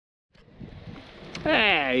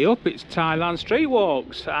Hey up, it's Thailand Street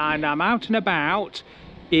Walks and I'm out and about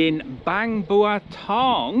in Bua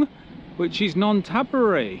Thong, which is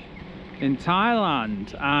Nonthaburi in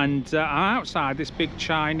Thailand, and I'm outside this big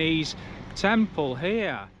Chinese temple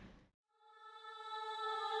here.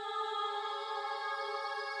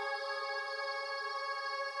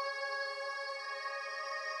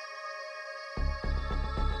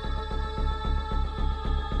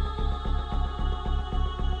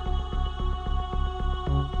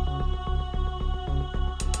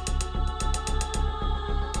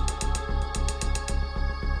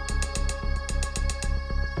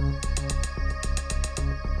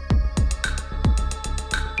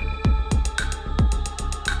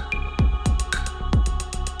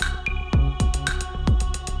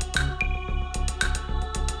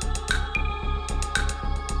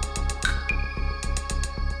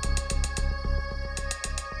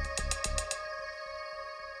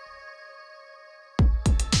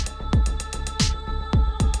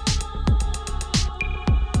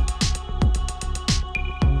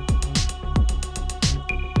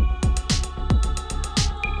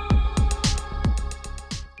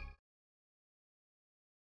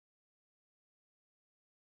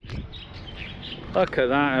 Look at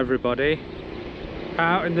that, everybody,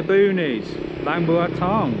 out in the boonies, Bua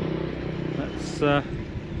Thong. Let's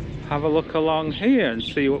have a look along here and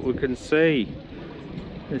see what we can see.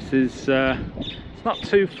 This is it's not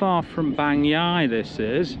too far from Bang Yai. This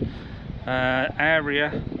is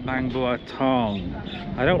area Bua Thong.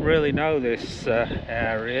 I don't really know this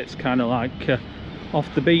area. It's kind of like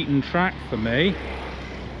off the beaten track for me,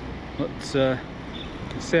 but you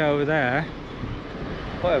can see over there,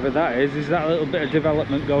 whatever that is that a little bit of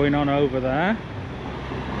development going on over there.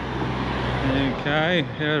 Okay,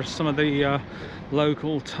 here's some of the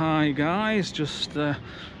local Thai guys just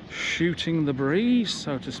shooting the breeze,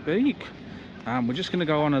 so to speak. And we're just going to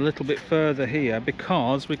go on a little bit further here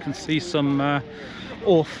because we can see some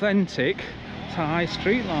authentic Thai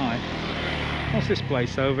street life. What's this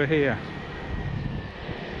place over here?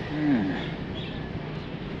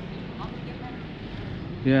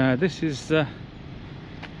 Yeah, this is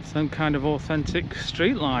some kind of authentic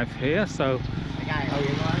street life here, so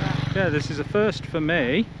yeah, this is a first for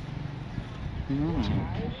me.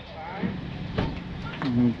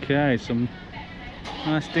 Okay, some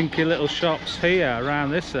nice dinky little shops here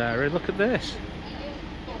around this area. Look at this.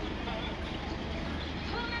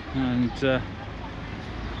 And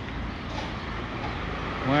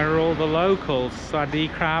where are all the locals? Sadi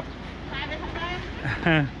crab.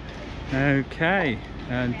 Okay,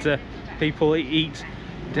 and people eat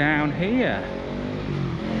down here.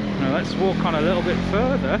 Now let's walk on a little bit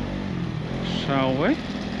further, shall we? You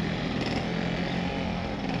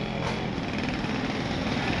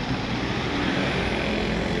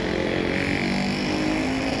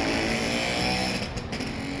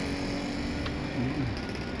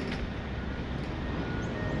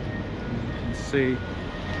can see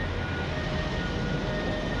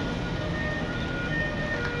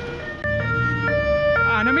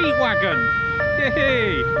and a meat wagon.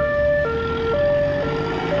 Yay!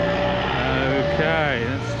 Okay,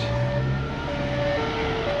 that's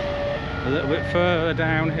a little bit further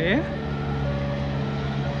down here.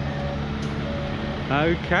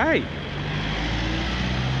 Okay.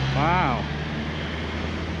 Wow.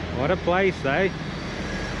 What a place, eh?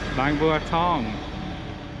 Bua Thong.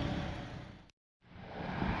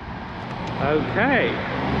 Okay.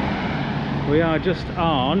 We are just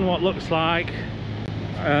on what looks like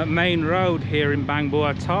main road here in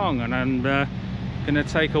Bua Thong, and I'm going to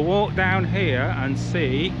take a walk down here and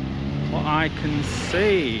see what I can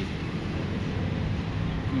see.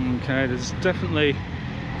 Okay, there's definitely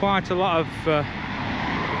quite a lot of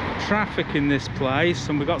traffic in this place,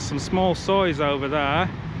 and we've got some small soys over there.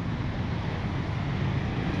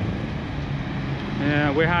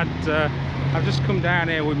 Yeah, we had I've just come down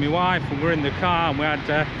here with my wife and we're in the car, and we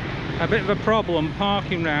had a bit of a problem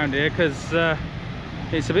parking around here because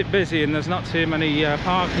it's a bit busy and there's not too many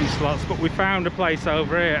parking slots, but we found a place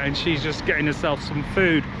over here and she's just getting herself some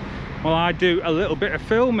food while I do a little bit of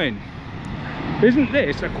filming. Isn't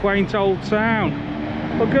this a quaint old town?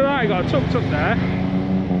 Look at that, you got a tuk-tuk there.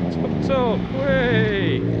 Tuk-tuk,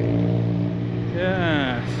 way!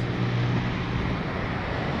 Yes.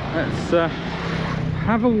 Let's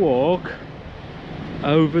have a walk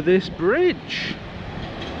over this bridge.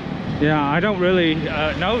 Yeah, I don't really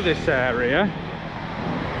know this area.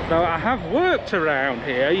 So I have worked around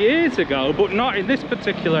here years ago, but not in this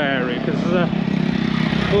particular area, because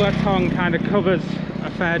Bua Thong kind of covers a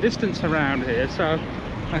fair distance around here, so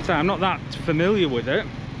like I say, I'm not that familiar with it.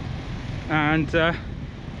 And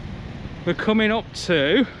we're coming up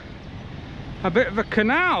to a bit of a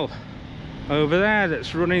canal over there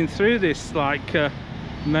that's running through this like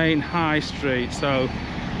main high street, so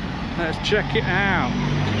let's check it out.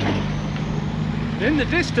 In the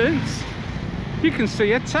distance you can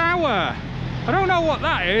see a tower. I don't know what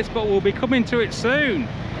that is, but we'll be coming to it soon.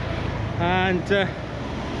 And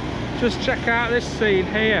just check out this scene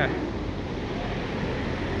here.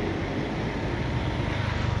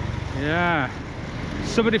 Yeah,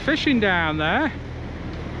 somebody fishing down there.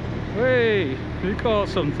 Hey, he caught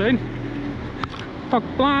something.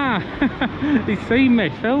 Blah. He's seen me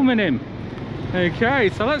filming him. Okay,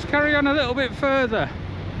 so let's carry on a little bit further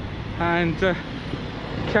and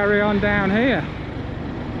carry on down here.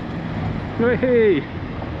 Hey.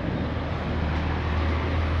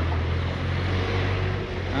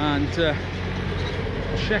 And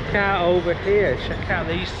check out over here, check out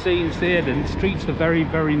these scenes here. The streets are very,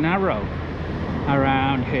 very narrow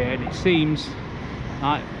around here, and it seems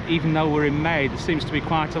like, even though we're in May, there seems to be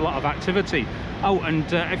quite a lot of activity. Oh,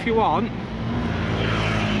 and if you want,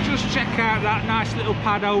 just check out that nice little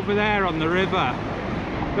pad over there on the river.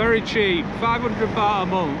 Very cheap, 500 baht a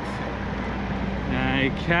month.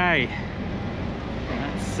 Okay,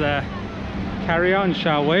 let's carry on,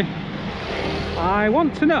 shall we? I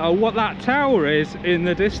want to know what that tower is in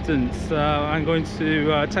the distance. I'm going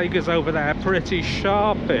to take us over there pretty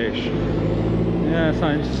sharpish. Yes,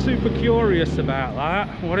 I'm super curious about that,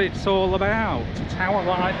 what it's all about, a tower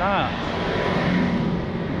like that.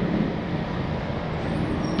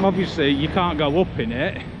 Obviously you can't go up in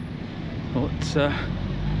it, but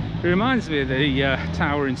it reminds me of the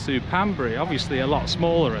tower in Supambri, obviously a lot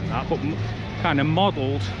smaller than that, but kind of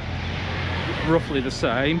modelled roughly the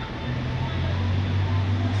same.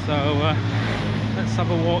 So let's have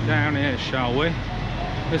a walk down here, shall we?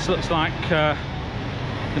 This looks like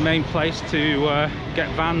the main place to get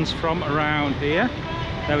vans from around here.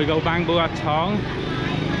 There we go, Bua Thong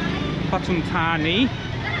Nonthaburi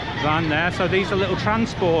van there. So these are little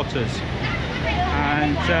transporters,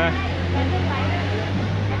 and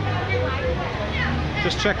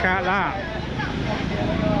just check out that,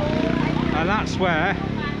 and that's where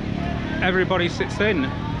everybody sits in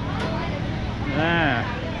there.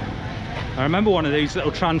 I remember one of these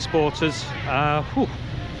little transporters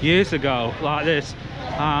years ago like this.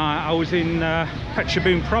 I was in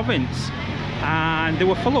Phetchabun province, and they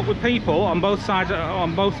were full up with people on both sides,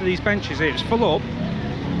 on both of these benches here. It's full up,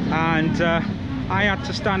 and I had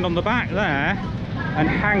to stand on the back there and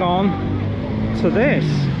hang on to this,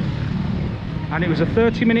 and it was a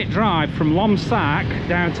 30-minute drive from Lomsak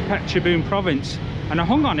down to Phetchabun province, and I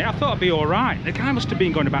hung on it. I thought I'd be all right. The guy must have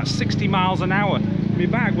been going about 60 miles an hour. My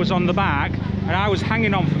bag was on the back and I was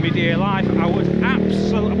hanging on for my dear life. I was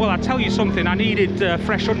absolutely, well, I tell you something, I needed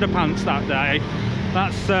fresh underpants that day.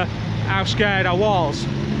 That's how scared I was.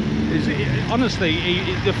 Honestly,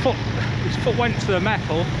 his foot went to the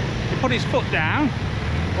metal. He put his foot down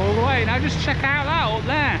all the way. Now just check out that up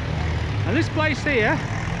there. And this place here,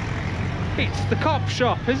 it's the cop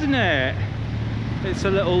shop, isn't it? It's a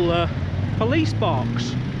little police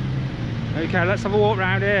box. Okay, let's have a walk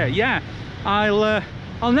around here. Yeah,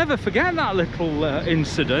 I'll never forget that little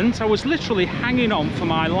incident. I was literally hanging on for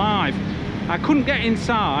my life. I couldn't get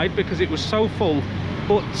inside because it was so full,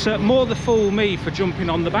 but more the fool me for jumping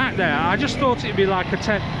on the back there. I just thought it'd be like a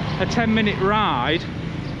 10-minute ride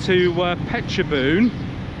to Phetchabun,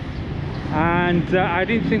 and I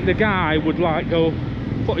didn't think the guy would like go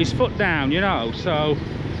put his foot down, you know. So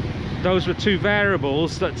those were two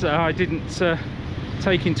variables that I didn't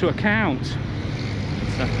take into account.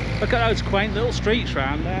 So, look at those quaint little streets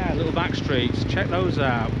around there, little back streets. Check those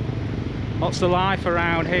out. Lots of life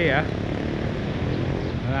around here.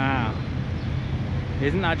 Wow,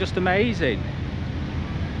 isn't that just amazing?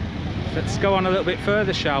 Let's go on a little bit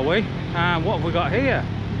further, shall we? What have we got here?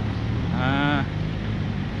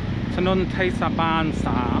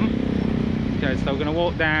 Okay, so we're going to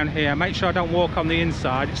walk down here. Make sure I don't walk on the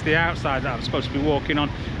inside, it's the outside that I'm supposed to be walking on.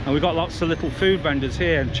 And we've got lots of little food vendors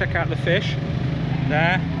here. And check out the fish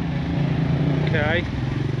there. Okay,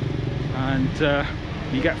 and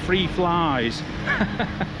you get free flies.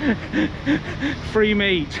 Free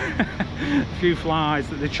meat. A few flies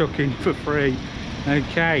that they're chucking for free.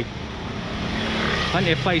 Okay,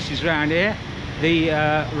 plenty of places around here. The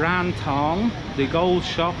Rantong, the gold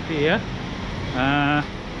shop here.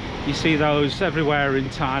 You see those everywhere in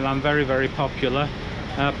Thailand, very, very popular.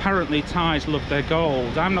 Apparently Thais love their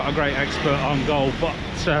gold. I'm not a great expert on gold, but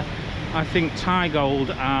I think Thai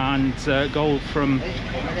gold and gold from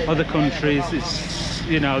other countries is,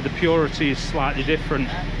 you know, the purity is slightly different.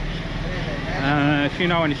 If you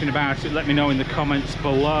know anything about it, let me know in the comments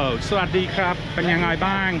below. สวัสดีครับเป็นยังไง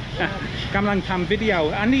บ้าง กำลังทำวิดีโอ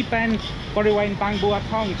อันนี้เป็นบริเวณบางบัว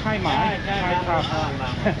ทองใช่ไหมใช่ครับ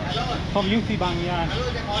ผมอยู่ที่บางยา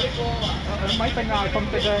ไม่เป็นไรผม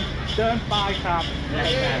จะเดินไปครับ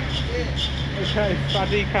Okay สวัส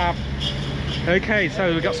ดีครับ Okay, so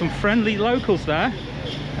we've got some friendly locals there,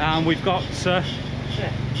 and we've got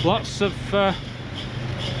lots of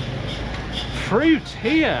fruit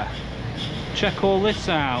here. Check all this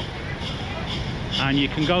out, and you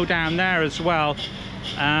can go down there as well.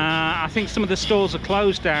 I think some of the stores are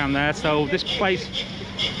closed down there, so this place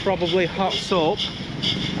probably hots up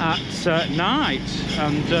at night.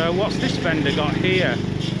 And what's this vendor got here?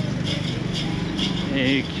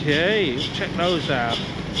 Okay, check those out.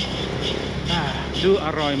 ดูอ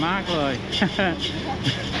ร่อยมากเลย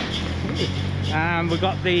And we've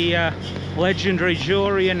got the legendary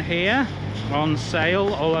durian here on sale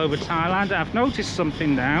all over Thailand. I've noticed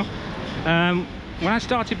something now. When I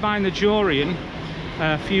started buying the durian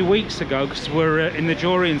a few weeks ago, because we're in the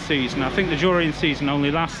durian season, I think the durian season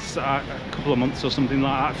only lasts a couple of months or something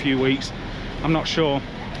like that, a few weeks, I'm not sure,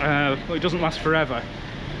 but it doesn't last forever.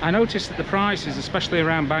 I noticed that the prices, especially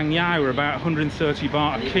around Bang Yai, were about 130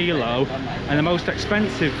 baht a kilo, and the most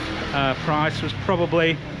expensive price was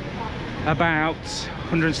probably about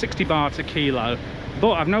 160 baht a kilo.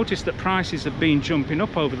 But I've noticed that prices have been jumping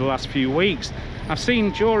up over the last few weeks. I've seen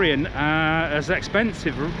durian as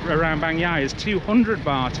expensive around Bang Yai as 200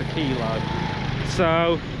 baht a kilo.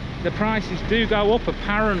 So the prices do go up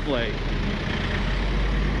apparently.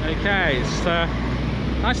 Okay, it's a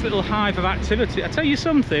nice little hive of activity. I tell you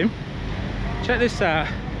something, check this out.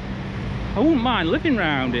 I wouldn't mind living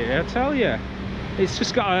around here, I tell you. It's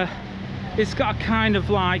just got a kind of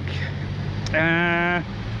like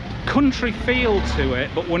country feel to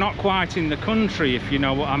it, but we're not quite in the country, if you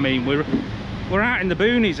know what I mean. We're out in the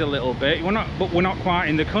boonies a little bit, but we're not quite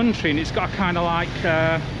in the country, and it's got a kind of like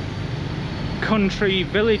country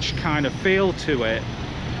village kind of feel to it.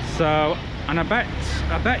 So, and I bet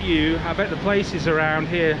the places around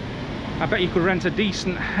here, I bet you could rent a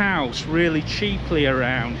decent house really cheaply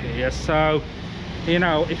around here. So, you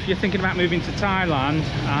know, if you're thinking about moving to Thailand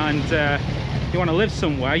and you want to live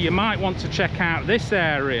somewhere, you might want to check out this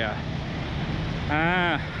area.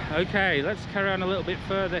 Okay, let's carry on a little bit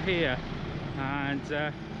further here, and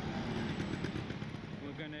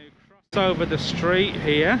we're going to cross over the street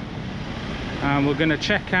here, and we're going to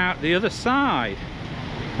check out the other side.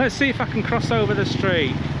 Let's see if I can cross over the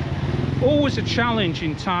street. Always a challenge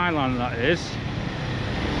in Thailand, that is.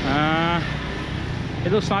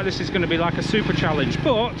 It looks like this is going to be like a super challenge,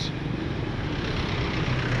 but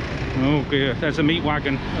oh dear, there's a meat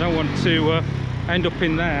wagon. I don't want to end up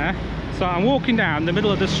in there. So I'm walking down the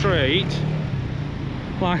middle of the street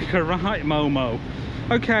like a right Momo.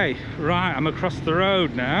 Okay, right, I'm across the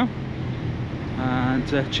road now, and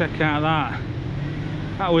check out that.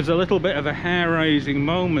 That was a little bit of a hair-raising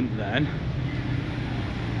moment then.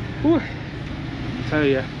 Whew. I tell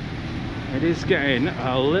you, it is getting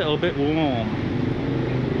a little bit warm,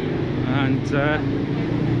 and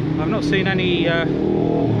I've not seen any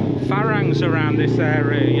farangs around this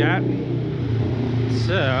area yet,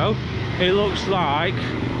 so it looks like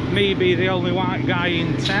me be the only white guy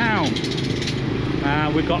in town.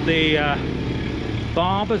 We've got the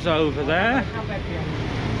barbers over there,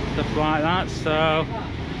 stuff like that, so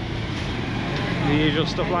the usual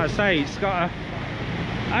stuff. Like I say, it's got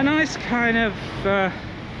a nice kind of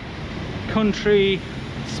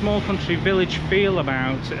small country village feel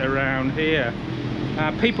about it around here.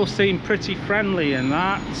 People seem pretty friendly in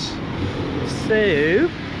that, so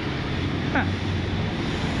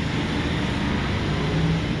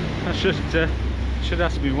I should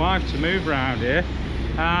ask my wife to move around here.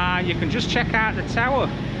 You can just check out the tower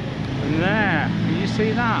from there. Can you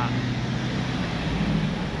see that?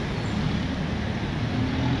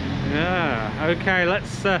 Yeah, okay,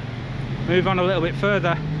 let's move on a little bit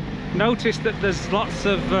further. Notice that there's lots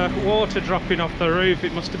of water dropping off the roof.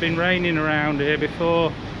 It must have been raining around here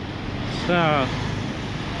before. So,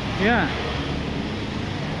 yeah,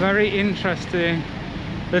 very interesting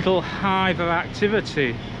little hive of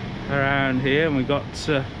activity around here. And we've got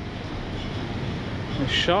the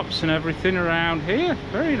shops and everything around here.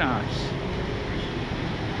 Very nice.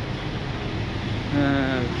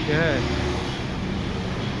 Okay.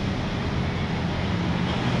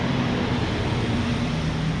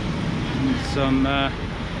 Some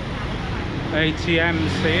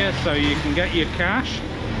ATMs here, so you can get your cash.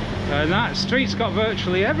 And that street's got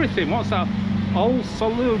virtually everything. What's that? Old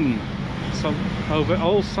Saloon. So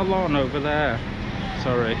Old Salon over there.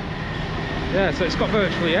 Sorry. Yeah, so it's got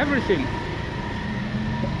virtually everything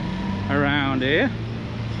around here.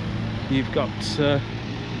 You've got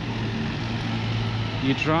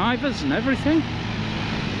your drivers and everything.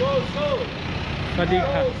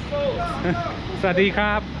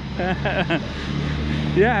 Sadikap.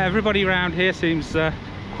 Yeah, everybody around here seems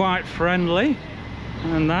quite friendly,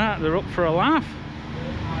 and they're up for a laugh.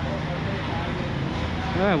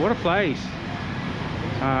 Oh, what a place.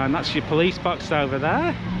 And that's your police box over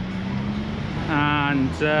there.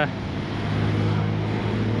 And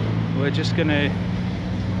we're just gonna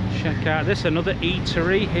check out this, another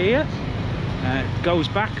eatery here. It goes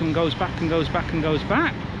back and goes back and goes back and goes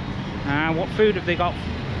back. And what food have they got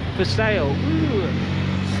for sale? Ooh,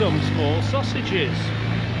 some small sausages.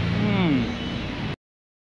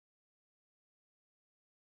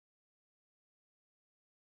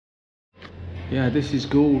 Yeah, this is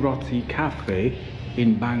Gul Roti Cafe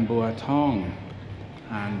in Bua Thong,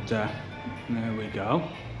 and there we go.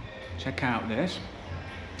 Check out this.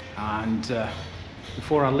 And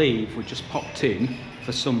before I leave, we just popped in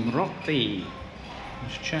for some roti.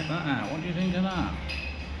 Let's check that out. What do you think of that?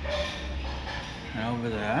 Over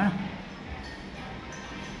there.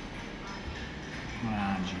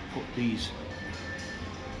 And you put these,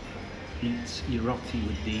 eat your roti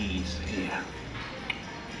with these here.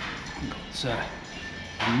 Got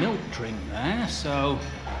a milk drink there, so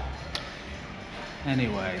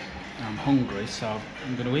anyway, I'm hungry, so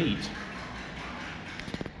I'm going to eat.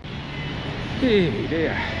 Hey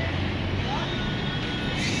dear.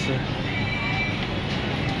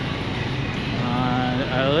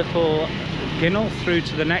 A little ginnel through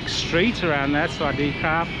to the next street around there, so I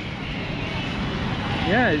decap.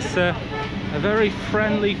 Yeah, it's a very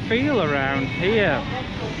friendly feel around here.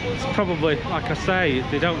 It's probably, like I say,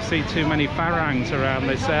 they don't see too many Farangs around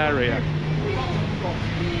this area.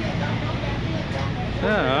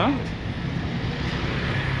 So,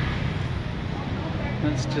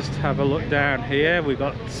 let's just have a look down here. We've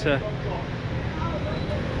got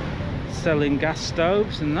selling gas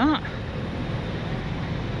stoves and that.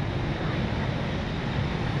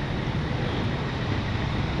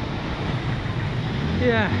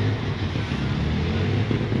 Yeah.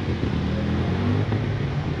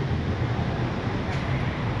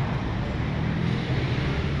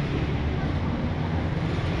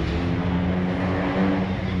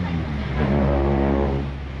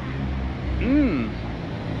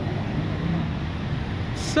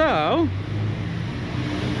 So,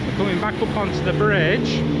 we're coming back up onto the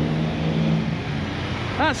bridge.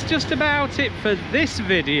 That's just about it for this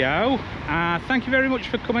video. Thank you very much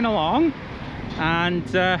for coming along,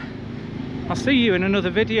 and I'll see you in another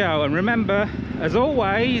video. And remember, as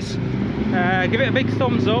always, give it a big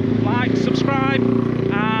thumbs up, like, subscribe,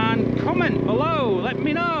 and comment below. Let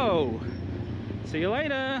me know. See you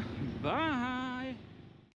later. Bye.